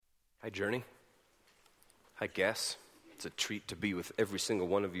Hi, Journey. Hi, Guess. It's a treat to be with every single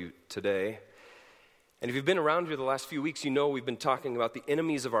one of you today. And if you've been around here the last few weeks, you know we've been talking about the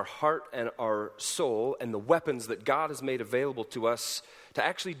enemies of our heart and our soul and the weapons that God has made available to us to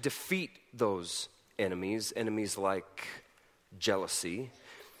actually defeat those enemies like jealousy.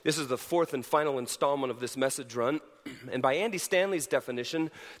 This is the fourth and final installment of this message run. And by Andy Stanley's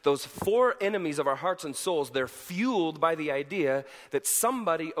definition, those four enemies of our hearts and souls, they're fueled by the idea that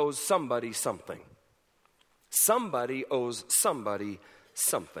somebody owes somebody something. Somebody owes somebody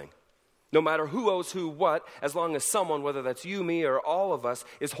something. No matter who owes who what, as long as someone, whether that's you, me, or all of us,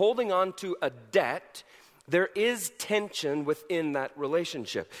 is holding on to a debt, there is tension within that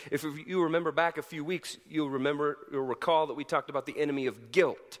relationship. If you remember back a few weeks, you'll recall that we talked about the enemy of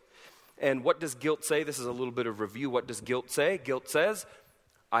guilt. And what does guilt say? This is a little bit of review. What does guilt say? Guilt says,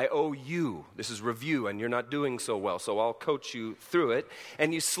 I owe you. This is review, and you're not doing so well, so I'll coach you through it.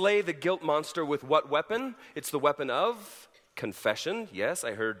 And you slay the guilt monster with what weapon? It's the weapon of confession. Yes,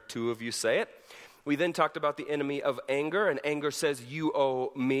 I heard two of you say it. We then talked about the enemy of anger, and anger says, you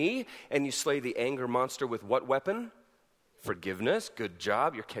owe me. And you slay the anger monster with what weapon? Forgiveness. Good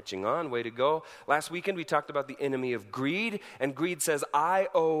job. You're catching on. Way to go. Last weekend, we talked about the enemy of greed, and greed says, I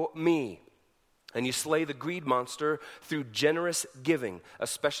owe me. And you slay the greed monster through generous giving,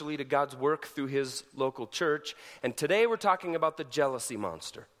 especially to God's work through his local church. And today we're talking about the jealousy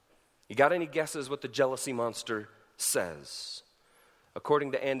monster. You got any guesses what the jealousy monster says?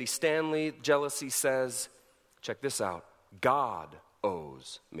 According to Andy Stanley, jealousy says, check this out, God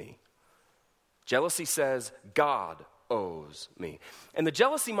owes me. Jealousy says, God owes me. And the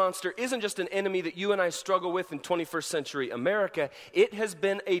jealousy monster isn't just an enemy that you and I struggle with in 21st century America. It has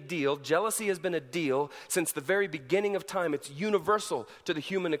been a deal. Jealousy has been a deal since the very beginning of time. It's universal to the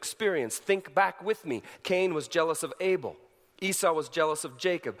human experience. Think back with me. Cain was jealous of Abel. Esau was jealous of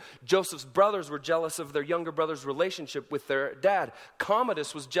Jacob. Joseph's brothers were jealous of their younger brother's relationship with their dad.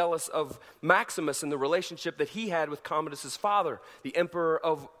 Commodus was jealous of Maximus and the relationship that he had with Commodus's father, the emperor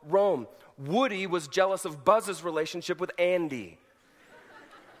of Rome. Woody was jealous of Buzz's relationship with Andy.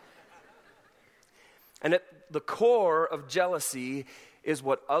 And at the core of jealousy is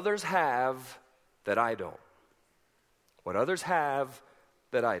what others have that I don't. What others have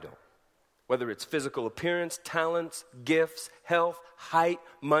that I don't. Whether it's physical appearance, talents, gifts, health, height,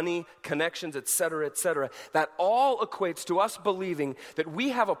 money, connections, etc., that all equates to us believing that we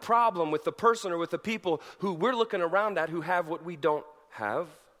have a problem with the person or with the people who we're looking around at who have what we don't have.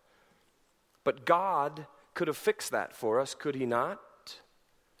 But God could have fixed that for us, could he not?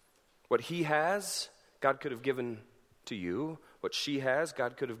 What he has, God could have given to you. What she has,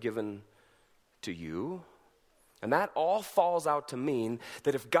 God could have given to you. And that all falls out to mean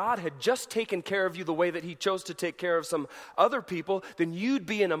that if God had just taken care of you the way that he chose to take care of some other people, then you'd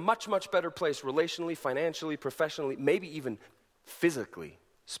be in a much, much better place relationally, financially, professionally, maybe even physically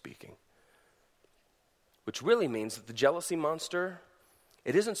speaking. Which really means that the jealousy monster,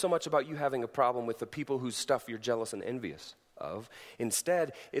 it isn't so much about you having a problem with the people whose stuff you're jealous and envious of.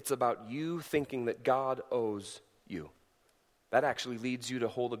 Instead, it's about you thinking that God owes you. That actually leads you to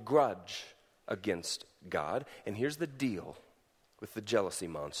hold a grudge against God. And here's the deal with the jealousy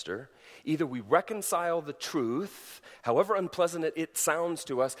monster. Either we reconcile the truth, however unpleasant it sounds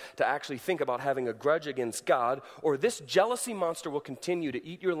to us to actually think about having a grudge against God, or this jealousy monster will continue to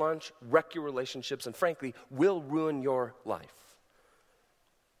eat your lunch, wreck your relationships, and frankly, will ruin your life.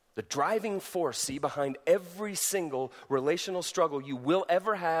 The driving force, see, behind every single relational struggle you will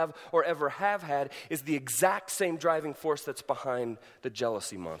ever have or ever have had is the exact same driving force that's behind the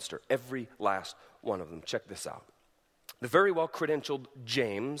jealousy monster. Every last one of them. Check this out. The very well-credentialed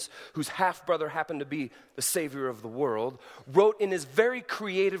James, whose half-brother happened to be the Savior of the world, wrote in his very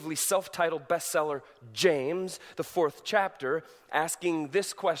creatively self-titled bestseller, James, the 4th chapter, asking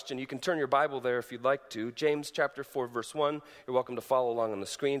this question. You can turn your Bible there if you'd like to. James chapter 4, verse 1. You're welcome to follow along on the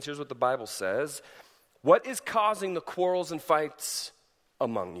screens. Here's what the Bible says. What is causing the quarrels and fights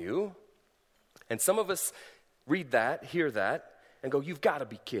among you? And some of us read that, hear that, and go, you've got to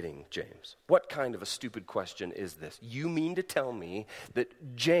be kidding, James. What kind of a stupid question is this? You mean to tell me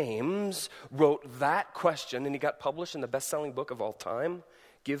that James wrote that question and he got published in the best-selling book of all time?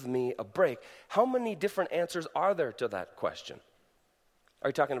 Give me a break. How many different answers are there to that question? Are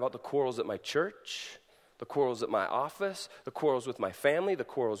you talking about the quarrels at my church, the quarrels at my office, the quarrels with my family, the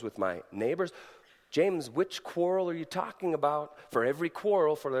quarrels with my neighbors? James, which quarrel are you talking about? For every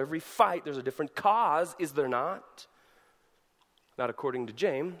quarrel, for every fight, there's a different cause, is there not? Not according to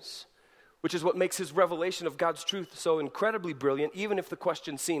James, which is what makes his revelation of God's truth so incredibly brilliant, even if the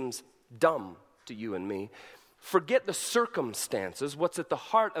question seems dumb to you and me. Forget the circumstances. What's at the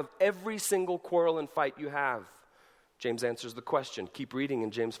heart of every single quarrel and fight you have? James answers the question. Keep reading in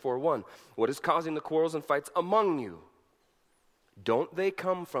James 4:1. What is causing the quarrels and fights among you? Don't they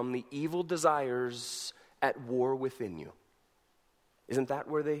come from the evil desires at war within you? Isn't that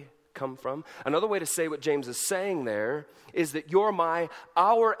where they come from? Another way to say what James is saying there is that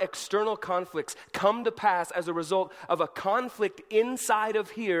our external conflicts come to pass as a result of a conflict inside of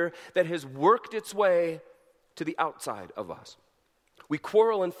here that has worked its way to the outside of us. We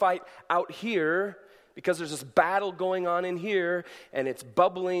quarrel and fight out here because there's this battle going on in here, and it's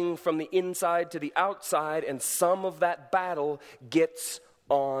bubbling from the inside to the outside, and some of that battle gets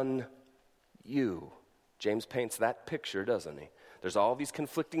on you. James paints that picture, doesn't he? There's all these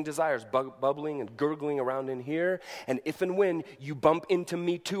conflicting desires bubbling and gurgling around in here, and if and when you bump into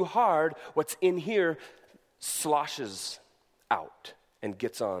me too hard, what's in here sloshes out and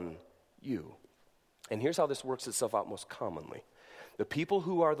gets on you. And here's how this works itself out most commonly. The people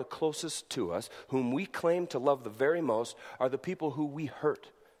who are the closest to us, whom we claim to love the very most, are the people who we hurt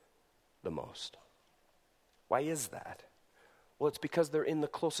the most. Why is that? Well, it's because they're in the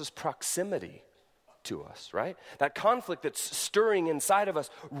closest proximity to us, right? That conflict that's stirring inside of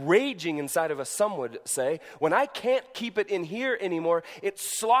us, raging inside of us, some would say, when I can't keep it in here anymore, it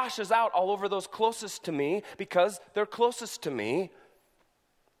sloshes out all over those closest to me because they're closest to me,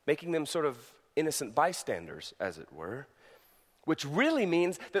 making them sort of innocent bystanders, as it were. Which really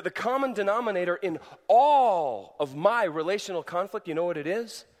means that the common denominator in all of my relational conflict, you know what it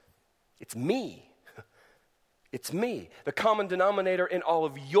is? It's me. It's me. The common denominator in all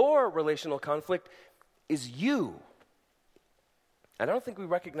of your relational conflict is you. And I don't think we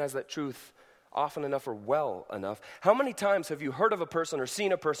recognize that truth often enough or well enough. How many times have you heard of a person or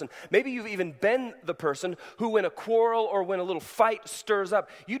seen a person, maybe you've even been the person who when a quarrel or when a little fight stirs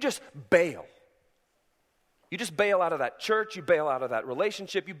up, you just bail. You just bail out of that church, you bail out of that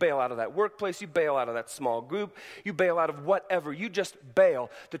relationship, you bail out of that workplace, you bail out of that small group, you bail out of whatever, you just bail.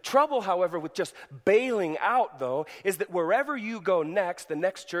 The trouble, however, with just bailing out, though, is that wherever you go next, the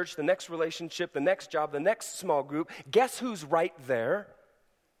next church, the next relationship, the next job, the next small group, guess who's right there?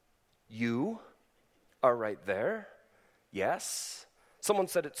 You are right there. Yes. Someone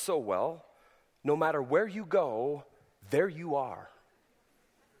said it so well, no matter where you go, there you are.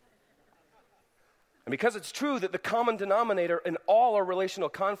 And because it's true that the common denominator in all our relational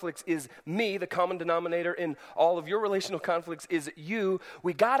conflicts is me, the common denominator in all of your relational conflicts is you,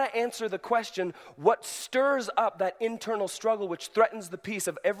 we got to answer the question, what stirs up that internal struggle which threatens the peace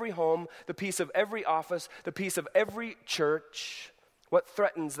of every home, the peace of every office, the peace of every church? What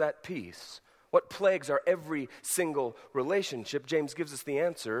threatens that peace? What plagues our every single relationship? James gives us the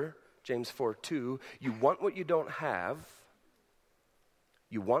answer, James 4:2, you want what you don't have.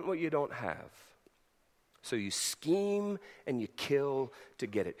 You want what you don't have. So you scheme and you kill to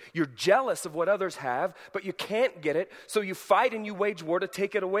get it. You're jealous of what others have, but you can't get it, so you fight and you wage war to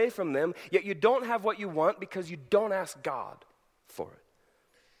take it away from them, yet you don't have what you want because you don't ask God for it.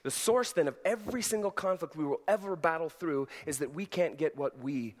 The source then of every single conflict we will ever battle through is that we can't get what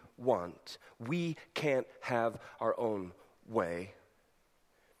we want. We can't have our own way.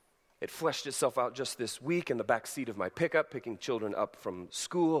 It fleshed itself out just this week in the back seat of my pickup, picking children up from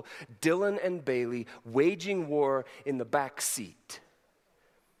school. Dylan and Bailey waging war in the back seat.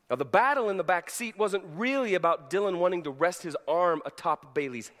 Now, the battle in the back seat wasn't really about Dylan wanting to rest his arm atop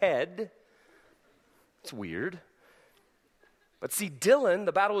Bailey's head. It's weird. But see,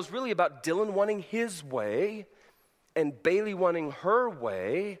 the battle was really about Dylan wanting his way and Bailey wanting her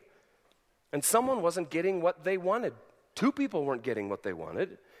way, and someone wasn't getting what they wanted. Two people weren't getting what they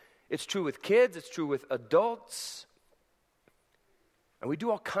wanted. It's true with kids, it's true with adults. And we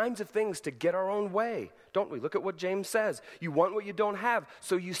do all kinds of things to get our own way, don't we? Look at what James says. You want what you don't have,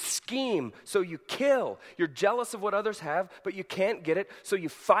 so you scheme, so you kill. You're jealous of what others have, but you can't get it, so you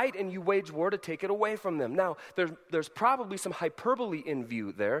fight and you wage war to take it away from them. Now, there's probably some hyperbole in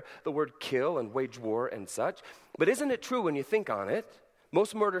view there, the word kill and wage war and such. But isn't it true when you think on it?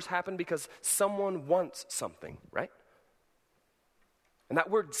 Most murders happen because someone wants something, right? And that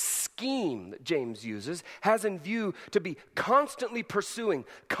word scheme that James uses has in view to be constantly pursuing,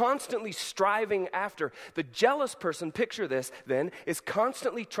 constantly striving after. The jealous person, picture this then, is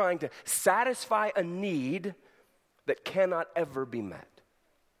constantly trying to satisfy a need that cannot ever be met.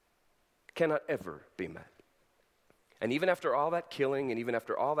 Cannot ever be met. And even after all that killing and even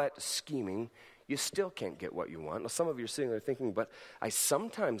after all that scheming, you still can't get what you want. Now, some of you are sitting there thinking, but I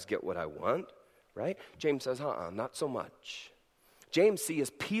sometimes get what I want, right? James says, not so much. James, see,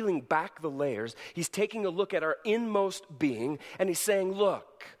 is peeling back the layers. He's taking a look at our inmost being, and he's saying,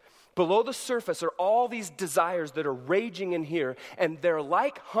 look, Below the surface are all these desires that are raging in here, and they're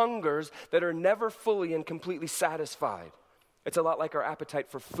like hungers that are never fully and completely satisfied. It's a lot like our appetite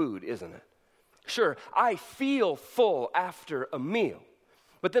for food, isn't it? Sure, I feel full after a meal,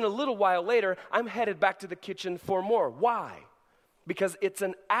 but then a little while later, I'm headed back to the kitchen for more. Why? Because it's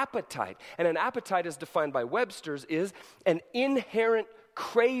an appetite, and an appetite as defined by Webster's is an inherent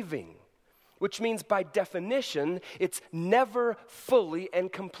craving, which means by definition, it's never fully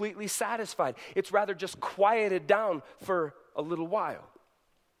and completely satisfied. It's rather just quieted down for a little while.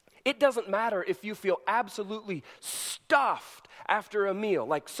 It doesn't matter if you feel absolutely stuffed after a meal,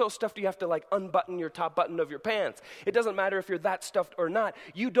 like so stuffed you have to like unbutton your top button of your pants. It doesn't matter if you're that stuffed or not.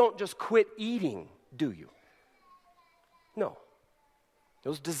 You don't just quit eating, do you? No.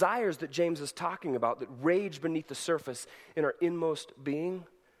 Those desires that James is talking about that rage beneath the surface in our inmost being,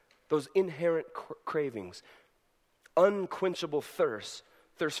 those inherent cravings, unquenchable thirst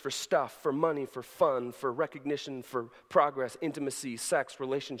for stuff, for money, for fun, for recognition, for progress, intimacy, sex,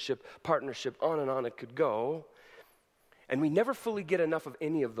 relationship, partnership, on and on it could go. And we never fully get enough of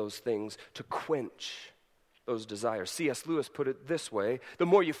any of those things to quench those desires. C.S. Lewis put it this way: the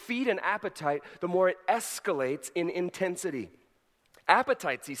more you feed an appetite, the more it escalates in intensity.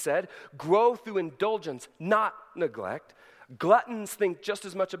 Appetites, he said, grow through indulgence, not neglect. Gluttons think just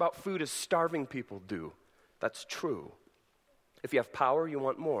as much about food as starving people do. That's true. If you have power, you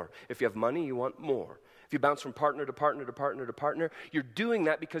want more. If you have money, you want more. If you bounce from partner to partner to partner to partner, you're doing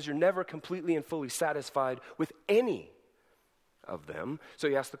that because you're never completely and fully satisfied with any of them. So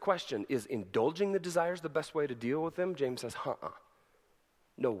you ask the question, is indulging the desires the best way to deal with them? James says,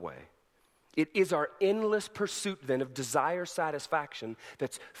 no way. It is our endless pursuit then of desire satisfaction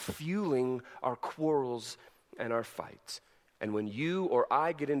that's fueling our quarrels and our fights. And when you or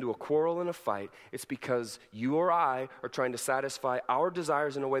I get into a quarrel and a fight, it's because you or I are trying to satisfy our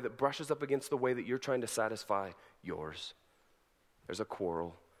desires in a way that brushes up against the way that you're trying to satisfy yours. There's a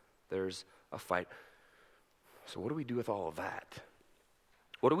quarrel. There's a fight. So what do we do with all of that?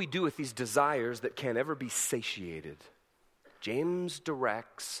 What do we do with these desires that can't ever be satiated? James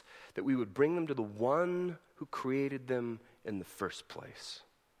directs that we would bring them to the one who created them in the first place.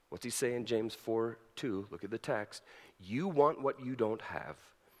 What's he say in James 4:2? Look at the text. You want what you don't have,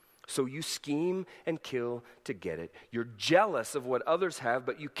 so you scheme and kill to get it. You're jealous of what others have,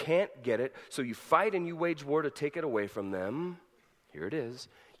 but you can't get it, so you fight and you wage war to take it away from them. Here it is.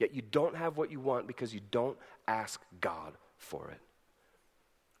 Yet you don't have what you want because you don't ask God for it.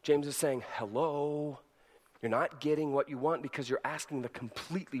 James is saying, hello. You're not getting what you want because you're asking the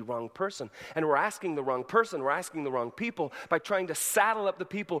completely wrong person. And we're asking the wrong person, we're asking the wrong people by trying to saddle up the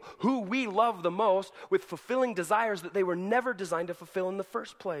people who we love the most with fulfilling desires that they were never designed to fulfill in the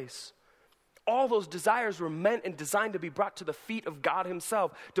first place. All those desires were meant and designed to be brought to the feet of God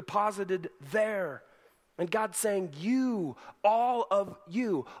himself, deposited there. And God's saying, all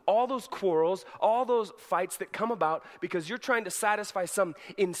those quarrels, all those fights that come about because you're trying to satisfy some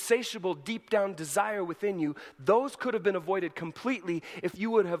insatiable, deep down desire within you, those could have been avoided completely if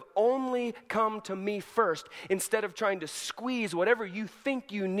you would have only come to me first instead of trying to squeeze whatever you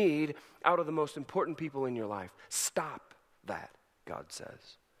think you need out of the most important people in your life. Stop that, God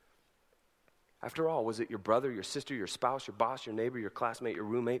says. After all, was it your brother, your sister, your spouse, your boss, your neighbor, your classmate, your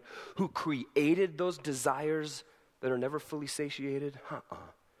roommate who created those desires that are never fully satiated?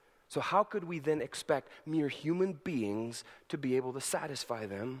 So how could we then expect mere human beings to be able to satisfy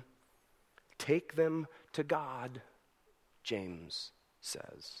them? Take them to God, James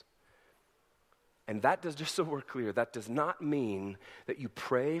says. And that does, just so we're clear, that does not mean that you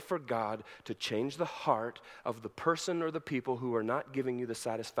pray for God to change the heart of the person or the people who are not giving you the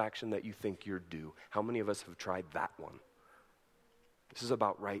satisfaction that you think you're due. How many of us have tried that one? This is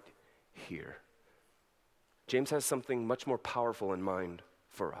about right here. James has something much more powerful in mind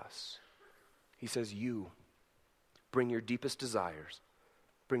for us. He says, you bring your deepest desires,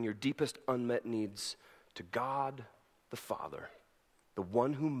 bring your deepest unmet needs to God the Father, the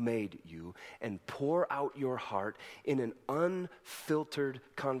one who made you, and pour out your heart in an unfiltered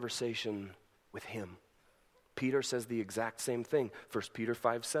conversation with him. Peter says the exact same thing. 1 Peter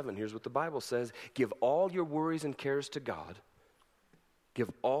 5:7. Here's what the Bible says. Give all your worries and cares to God. Give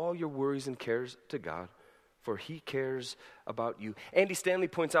all your worries and cares to God, for he cares about you. Andy Stanley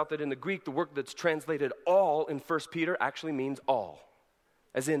points out that in the Greek, the word that's translated all in 1 Peter actually means all,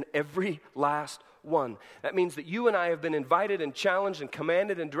 as in every last one. That means that you and I have been invited and challenged and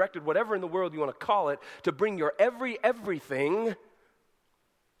commanded and directed, whatever in the world you want to call it, to bring your everything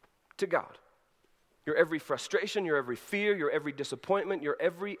to God. Your every frustration, your every fear, your every disappointment, your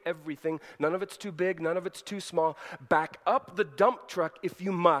everything. None of it's too big, none of it's too small. Back up the dump truck if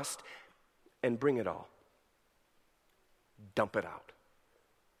you must and bring it all. Dump it out.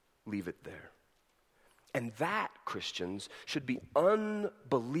 Leave it there. And that, Christians, should be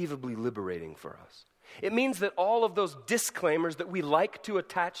unbelievably liberating for us. It means that all of those disclaimers that we like to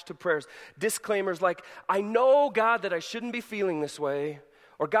attach to prayers, disclaimers like, I know, God, that I shouldn't be feeling this way,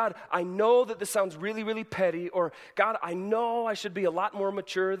 or God, I know that this sounds really, really petty, or God, I know I should be a lot more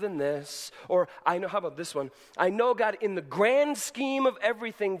mature than this, or I know, how about this one? I know, God, in the grand scheme of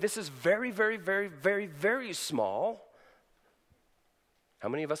everything, this is very, very, very, very, very small. How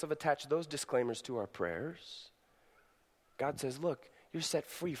many of us have attached those disclaimers to our prayers? God says, look, you're set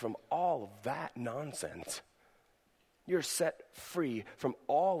free from all of that nonsense. You're set free from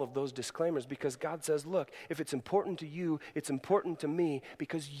all of those disclaimers because God says, look, if it's important to you, it's important to me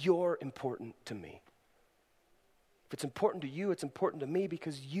because you're important to me. If it's important to you, it's important to me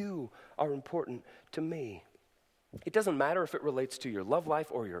because you are important to me. It doesn't matter if it relates to your love life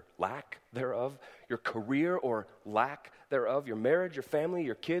or your lack thereof, your career or lack thereof, your marriage, your family,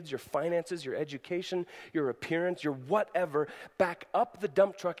 your kids, your finances, your education, your appearance, your whatever. Back up the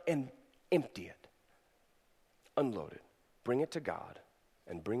dump truck and empty it. Unload it. Bring it to God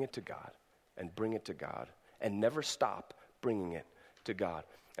and bring it to God and bring it to God and never stop bringing it to God.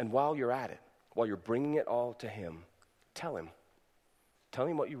 And while you're at it, while you're bringing it all to Him, tell Him. Tell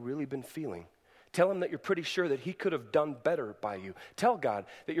Him what you've really been feeling. Tell Him that you're pretty sure that He could have done better by you. Tell God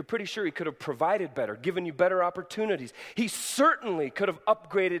that you're pretty sure He could have provided better, given you better opportunities. He certainly could have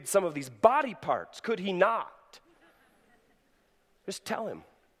upgraded some of these body parts, could He not? Just tell Him.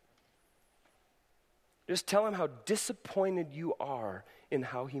 Just tell Him how disappointed you are in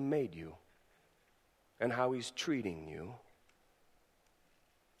how He made you and how He's treating you.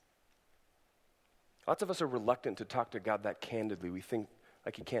 Lots of us are reluctant to talk to God that candidly. We think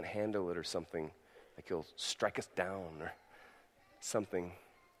like He can't handle it or something. Like He'll strike us down or something.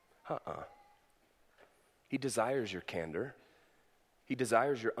 He desires your candor. He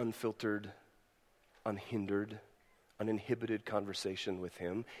desires your unfiltered, unhindered, uninhibited conversation with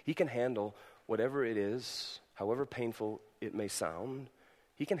Him. He can handle whatever it is, however painful it may sound.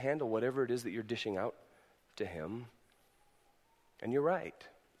 He can handle whatever it is that you're dishing out to Him. And you're right.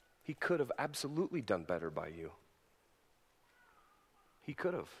 He could have absolutely done better by you. He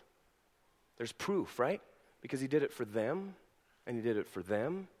could have. There's proof, right? Because He did it for them, and He did it for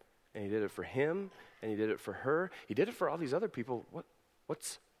them, and He did it for him, and He did it for her. He did it for all these other people.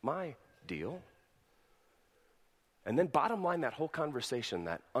 What's my deal? And then bottom line, that whole conversation,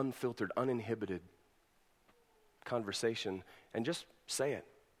 that unfiltered, uninhibited conversation, and just say it.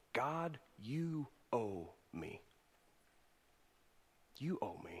 God, you owe me. You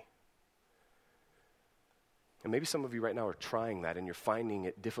owe me. And maybe some of you right now are trying that and you're finding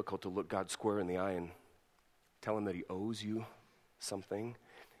it difficult to look God square in the eye and tell Him that He owes you something.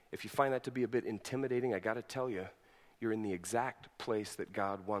 If you find that to be a bit intimidating, I got to tell you, you're in the exact place that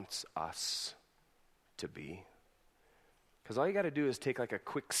God wants us to be. Because all you got to do is take like a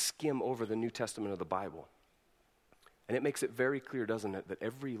quick skim over the New Testament of the Bible. And it makes it very clear, doesn't it, that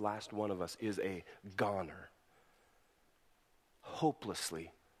every last one of us is a goner.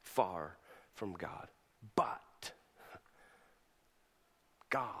 Hopelessly far from God. But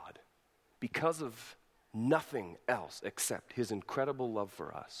God, because of nothing else except His incredible love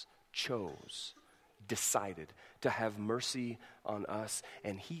for us, decided to have mercy on us,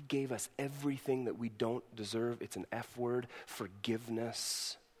 and He gave us everything that we don't deserve. It's an F word,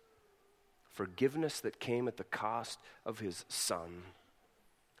 forgiveness. Forgiveness that came at the cost of His Son.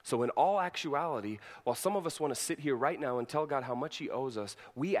 So in all actuality, while some of us want to sit here right now and tell God how much He owes us,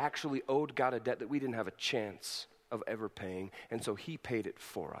 we actually owed God a debt that we didn't have a chance of ever paying, and so He paid it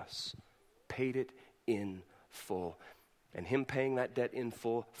for us. Paid it in full. And Him paying that debt in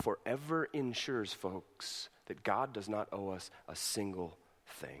full forever ensures, folks, that God does not owe us a single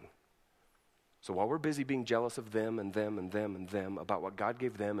thing. So while we're busy being jealous of them and them and them and them about what God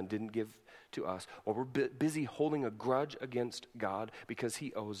gave them and didn't give to us, while we're busy holding a grudge against God because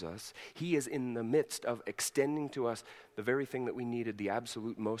He owes us, He is in the midst of extending to us the very thing that we needed the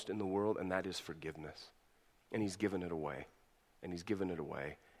absolute most in the world, and that is forgiveness. And He's given it away, and He's given it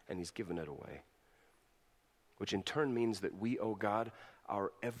away, and He's given it away. Which in turn means that we owe God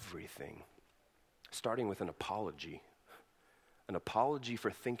our everything, starting with an apology. An apology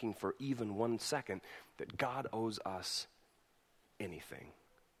for thinking for even 1 second that God owes us anything.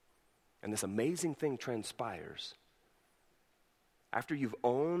 And this amazing thing transpires. After you've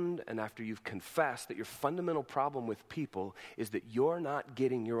owned and after you've confessed that your fundamental problem with people is that you're not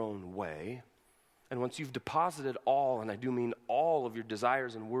getting your own way, And once you've deposited all, and I do mean all of your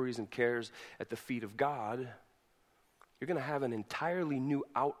desires and worries and cares at the feet of God, you're going to have an entirely new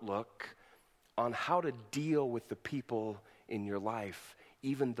outlook on how to deal with the people in your life,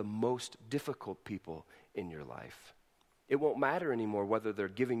 even the most difficult people in your life. It won't matter anymore whether they're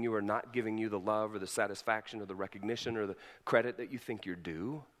giving you or not giving you the love or the satisfaction or the recognition or the credit that you think you're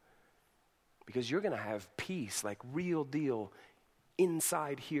due, because you're going to have peace, like real deal,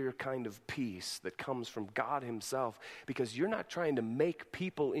 inside here kind of peace that comes from God himself, because you're not trying to make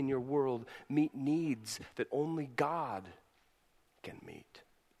people in your world meet needs that only God can meet.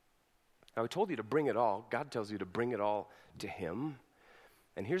 Now, I told you to bring it all. God tells you to bring it all to him.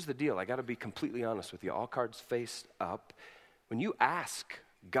 And here's the deal. I got to be completely honest with you. All cards faced up. When you ask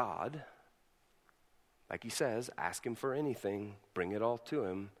God, like he says, ask him for anything, bring it all to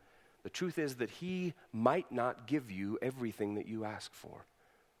him. The truth is that he might not give you everything that you ask for.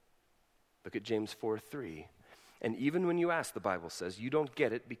 Look at James 4:3. And even when you ask, the Bible says, you don't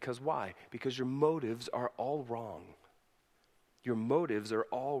get it because why? Because your motives are all wrong. Your motives are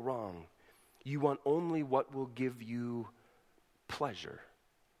all wrong. You want only what will give you pleasure.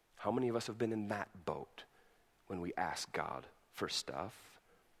 How many of us have been in that boat when we ask God for stuff?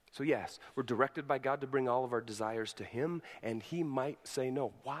 So yes, we're directed by God to bring all of our desires to him, and he might say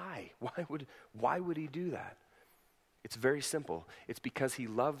no. Why? Why would he do that? It's very simple. It's because he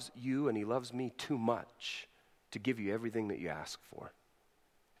loves you and he loves me too much to give you everything that you ask for.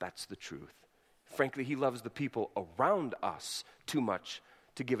 That's the truth. Frankly, he loves the people around us too much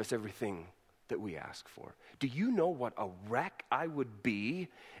to give us everything that we ask for. Do you know what a wreck I would be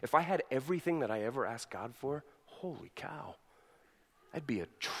if I had everything that I ever asked God for? Holy cow. I'd be a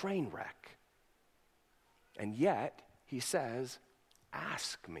train wreck. And yet, he says,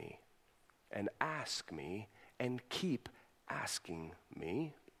 ask me, and keep asking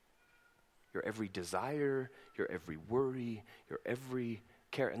me. Your every desire, your every worry, your every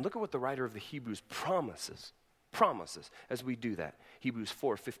care. And look at what the writer of the Hebrews promises as we do that. Hebrews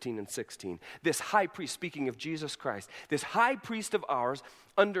 4:15 and 16. This high priest, speaking of Jesus Christ, this high priest of ours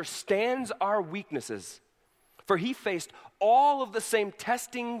understands our weaknesses. For he faced all of the same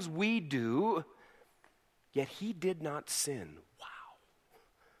testings we do, yet he did not sin. Wow.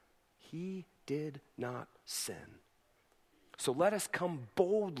 He did not sin. So let us come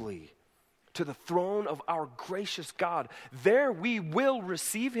boldly to the throne of our gracious God. There we will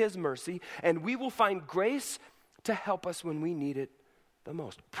receive his mercy, and we will find grace to help us when we need it the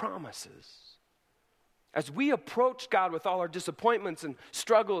most. Promises. As we approach God with all our disappointments and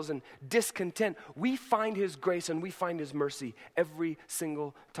struggles and discontent, we find his grace and we find his mercy every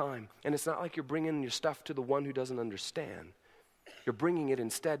single time. And it's not like you're bringing your stuff to the one who doesn't understand. You're bringing it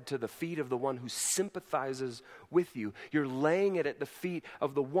instead to the feet of the one who sympathizes with you. You're laying it at the feet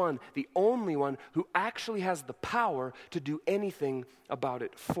of the one, the only one, who actually has the power to do anything about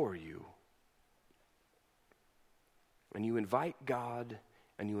it for you. And you invite God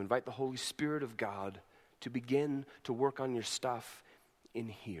and you invite the Holy Spirit of God to begin to work on your stuff in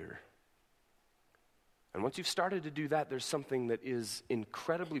here. And once you've started to do that, there's something that is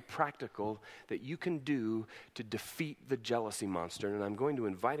incredibly practical that you can do to defeat the jealousy monster. And I'm going to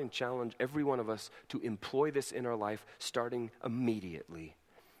invite and challenge every one of us to employ this in our life starting immediately.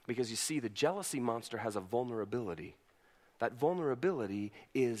 Because you see, the jealousy monster has a vulnerability. That vulnerability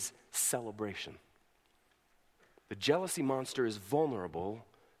is celebration. The jealousy monster is vulnerable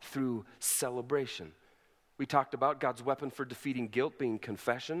through celebration. We talked about God's weapon for defeating guilt being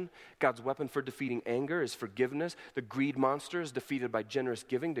confession. God's weapon for defeating anger is forgiveness. The greed monster is defeated by generous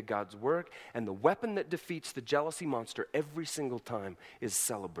giving to God's work. And the weapon that defeats the jealousy monster every single time is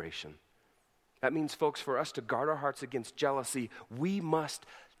celebration. That means, folks, for us to guard our hearts against jealousy, we must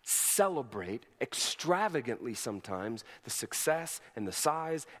celebrate extravagantly sometimes the success and the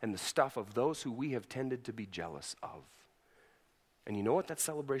size and the stuff of those who we have tended to be jealous of. And you know what that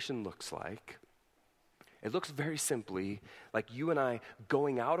celebration looks like? It looks very simply like you and I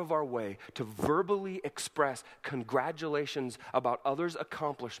going out of our way to verbally express congratulations about others'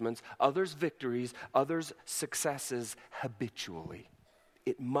 accomplishments, others' victories, others' successes habitually.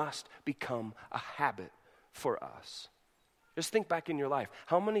 It must become a habit for us. Just think back in your life.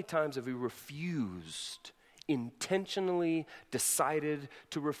 How many times have you refused, intentionally decided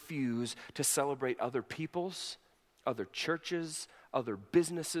to refuse to celebrate other people's, other churches', other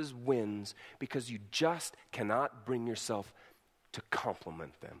businesses' wins because you just cannot bring yourself to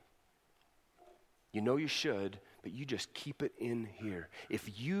compliment them? You know you should, but you just keep it in here.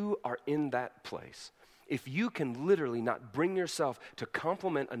 If you are in that place, if you can literally not bring yourself to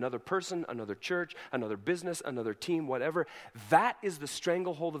compliment another person, another church, another business, another team, whatever, that is the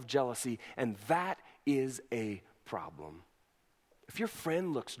stranglehold of jealousy, and that is a problem. If your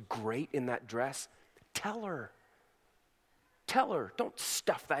friend looks great in that dress, tell her. Tell her. Don't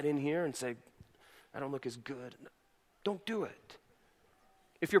stuff that in here and say, I don't look as good. Don't do it.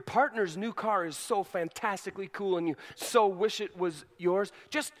 If your partner's new car is so fantastically cool and you so wish it was yours,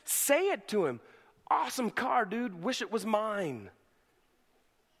 just say it to him. Awesome car, dude. Wish it was mine.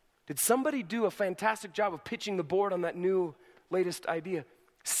 Did somebody do a fantastic job of pitching the board on that new latest idea?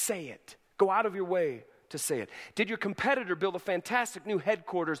 Say it. Go out of your way to say it. Did your competitor build a fantastic new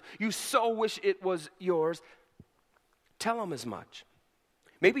headquarters? You so wish it was yours. Tell them as much.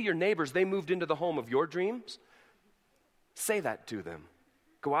 Maybe your neighbors, they moved into the home of your dreams. Say that to them.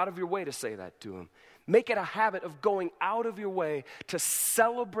 Go out of your way to say that to them. Make it a habit of going out of your way to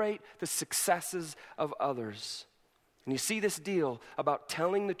celebrate the successes of others. And you see this deal about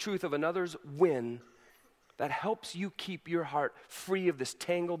telling the truth of another's win, that helps you keep your heart free of this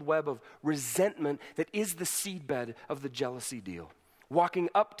tangled web of resentment that is the seedbed of the jealousy deal. Walking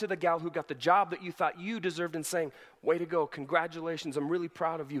up to the gal who got the job that you thought you deserved and saying, way to go, congratulations, I'm really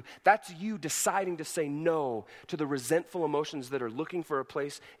proud of you. That's you deciding to say no to the resentful emotions that are looking for a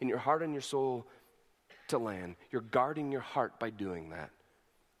place in your heart and your soul to land. You're guarding your heart by doing that.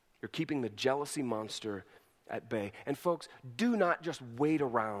 You're keeping the jealousy monster at bay. And folks, do not just wait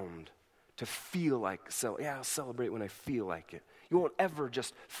around to feel like, I'll celebrate when I feel like it. You won't ever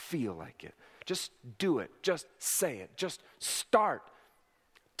just feel like it. Just do it. Just say it. Just start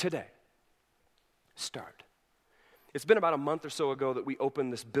today. Start. It's been about a month or so ago that we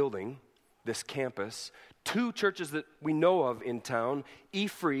opened this building, this campus. 2 churches that we know of in town,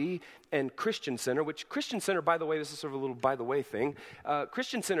 E-Free and Christian Center, which Christian Center, by the way, this is sort of a little by-the-way thing.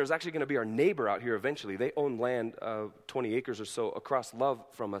 Christian Center is actually going to be our neighbor out here eventually. They own land, 20 acres or so across Love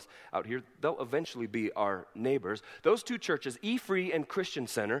from us out here. They'll eventually be our neighbors. Those 2 churches, E-Free and Christian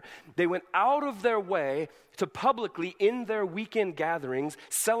Center, they went out of their way to publicly, in their weekend gatherings,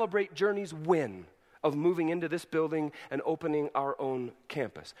 celebrate Journey's win of moving into this building and opening our own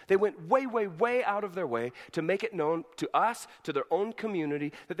campus. They went way, way, way out of their way to make it known to us, to their own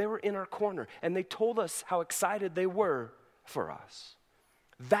community, that they were in our corner. And they told us how excited they were for us.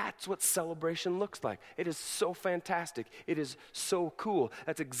 That's what celebration looks like. It is so fantastic. It is so cool.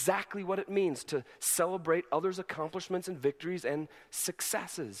 That's exactly what it means to celebrate others' accomplishments and victories and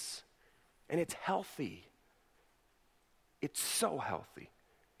successes. And it's healthy. It's so healthy.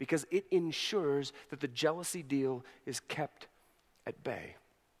 Because it ensures that the jealousy deal is kept at bay.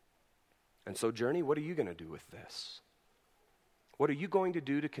 And so, Journey, what are you going to do with this? What are you going to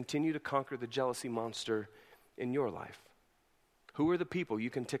do to continue to conquer the jealousy monster in your life? Who are the people,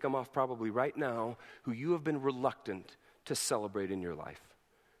 you can tick them off probably right now, who you have been reluctant to celebrate in your life?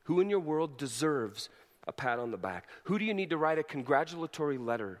 Who in your world deserves a pat on the back? Who do you need to write a congratulatory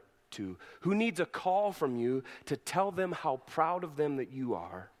letter to? Who needs a call from you to tell them how proud of them that you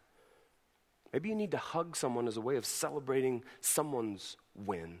are? Maybe you need to hug someone as a way of celebrating someone's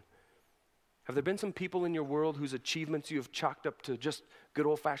win. Have there been some people in your world whose achievements you have chalked up to just good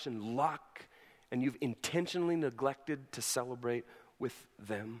old-fashioned luck, and you've intentionally neglected to celebrate with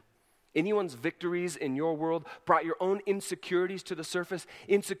them? Anyone's victories in your world brought your own insecurities to the surface,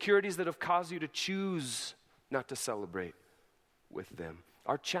 insecurities that have caused you to choose not to celebrate with them.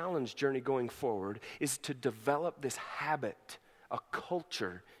 Our challenge, Journey, going forward is to develop this habit, a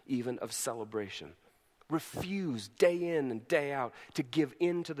culture even of celebration. Refuse day in and day out to give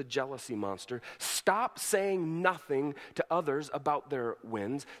in to the jealousy monster. Stop saying nothing to others about their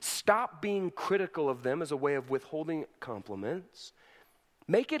wins. Stop being critical of them as a way of withholding compliments.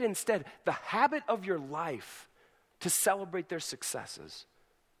 Make it instead the habit of your life to celebrate their successes.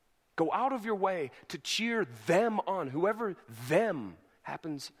 Go out of your way to cheer them on, whoever them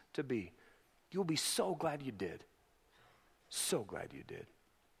happens to be. You'll be so glad you did. So glad you did.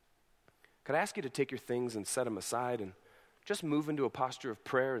 Could I ask you to take your things and set them aside and just move into a posture of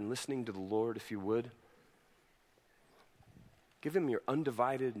prayer and listening to the Lord, if you would? Give him your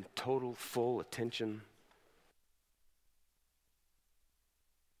undivided and total, full attention.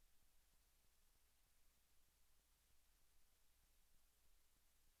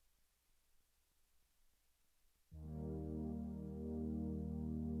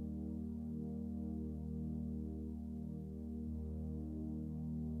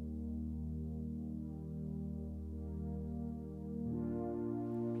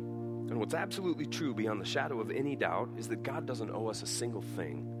 And what's absolutely true beyond the shadow of any doubt is that God doesn't owe us a single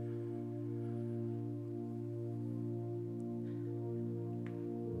thing.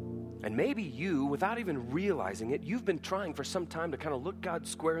 And maybe you, without even realizing it, you've been trying for some time to kind of look God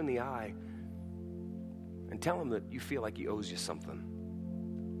square in the eye and tell him that you feel like he owes you something.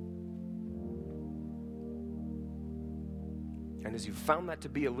 And as you've found that to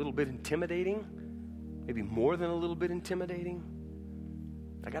be a little bit intimidating, maybe more than a little bit intimidating,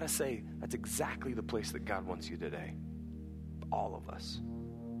 I gotta say, that's exactly the place that God wants you today. All of us.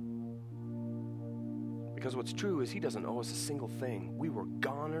 Because what's true is he doesn't owe us a single thing. We were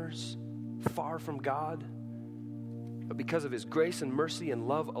goners, far from God. But because of his grace and mercy and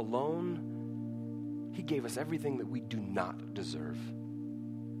love alone, he gave us everything that we do not deserve.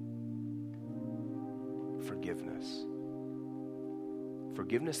 Forgiveness.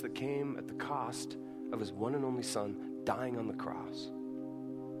 Forgiveness that came at the cost of his one and only Son dying on the cross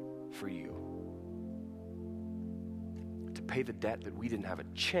for you. To pay the debt that we didn't have a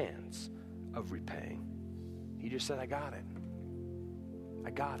chance of repaying. He just said, I got it.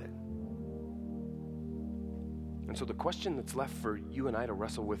 I got it. And so the question that's left for you and I to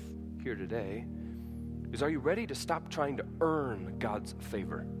wrestle with here today is, are you ready to stop trying to earn God's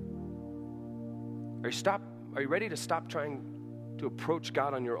favor? Are you ready to stop trying to approach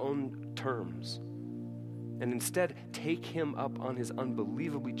God on your own terms and instead take him up on his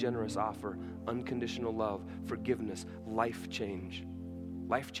unbelievably generous offer, unconditional love, forgiveness, life change?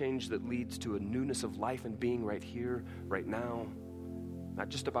 Life change that leads to a newness of life and being right here, right now. Not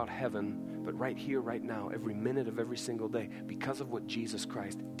just about heaven, but right here, right now, every minute of every single day, because of what Jesus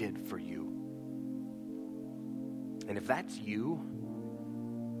Christ did for you. And if that's you,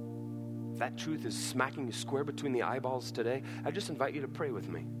 if that truth is smacking you square between the eyeballs today, I just invite you to pray with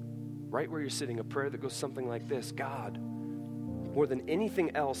me. Right where you're sitting, a prayer that goes something like this: God, more than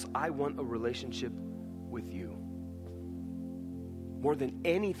anything else, I want a relationship with you. More than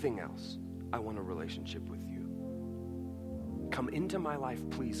anything else, I want a relationship with you. Come into my life,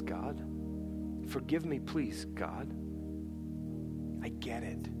 please, God. Forgive me, please, God. I get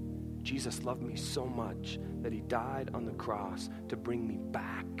it. Jesus loved me so much that he died on the cross to bring me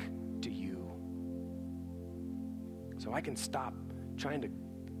back to you. So I can stop trying to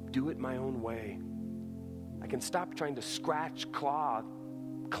do it my own way. I can stop trying to scratch, claw,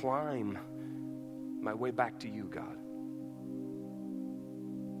 climb my way back to you, God.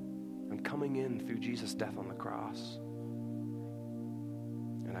 I'm coming in through Jesus' death on the cross.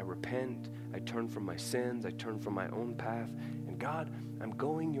 And I repent, I turn from my sins, I turn from my own path. And God, I'm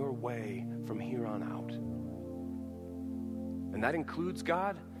going your way from here on out. And that includes,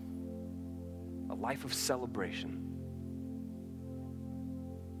 God, a life of celebration.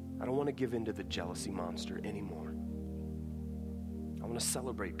 I don't want to give in to the jealousy monster anymore. I want to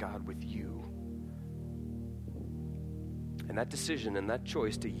celebrate God with you. And that decision and that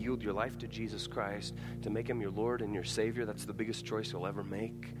choice to yield your life to Jesus Christ, to make him your Lord and your Savior, that's the biggest choice you'll ever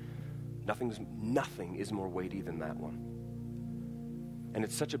make. Nothing is more weighty than that one. And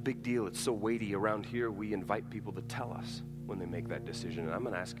it's such a big deal. It's so weighty. Around here, we invite people to tell us when they make that decision. And I'm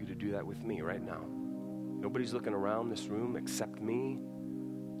going to ask you to do that with me right now. Nobody's looking around this room except me.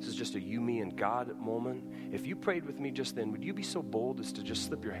 This is just a you, me, and God moment. If you prayed with me just then, would you be so bold as to just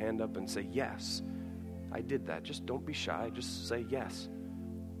slip your hand up and say, yes, I did that. Just don't be shy. Just say yes.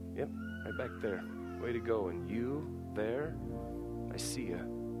 Yep, right back there. Way to go. And you there, I see you.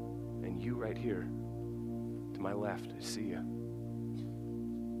 And you right here to my left, I see you.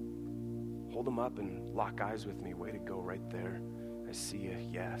 Hold them up and lock eyes with me. Way to go right there. I see you.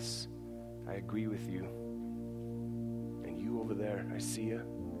 Yes, I agree with you. And you over there, I see you.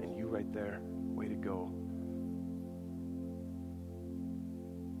 And you right there. Way to go.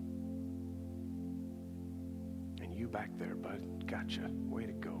 You back there, bud. Gotcha. Way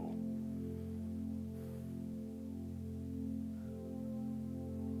to go.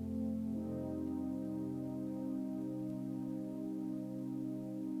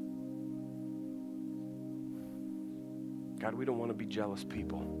 God, we don't want to be jealous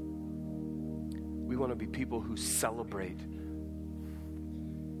people. We want to be people who celebrate.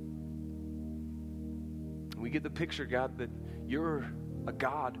 We get the picture, God, that you're a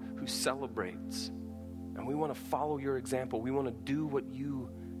God who celebrates. And we want to follow your example. We want to do what you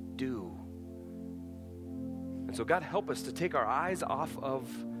do. And so God, help us to take our eyes off of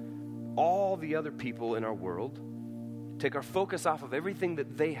all the other people in our world, take our focus off of everything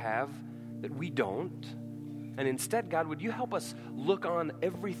that they have that we don't, and instead, God, would you help us look on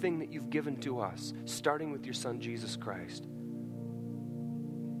everything that you've given to us, starting with your Son, Jesus Christ.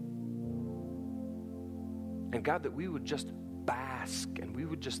 And God, that we would just bask and we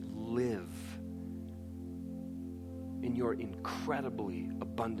would just live in your incredibly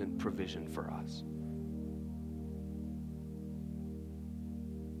abundant provision for us.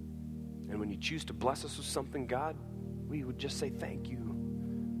 And when you choose to bless us with something, God, we would just say thank you.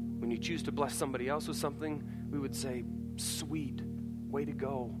 When you choose to bless somebody else with something, we would say, sweet, way to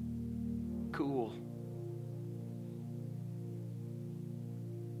go, cool.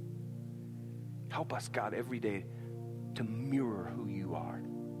 Help us, God, every day to mirror who you are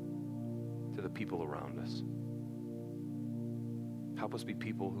to the people around us. Help us be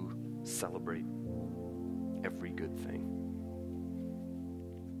people who celebrate every good thing.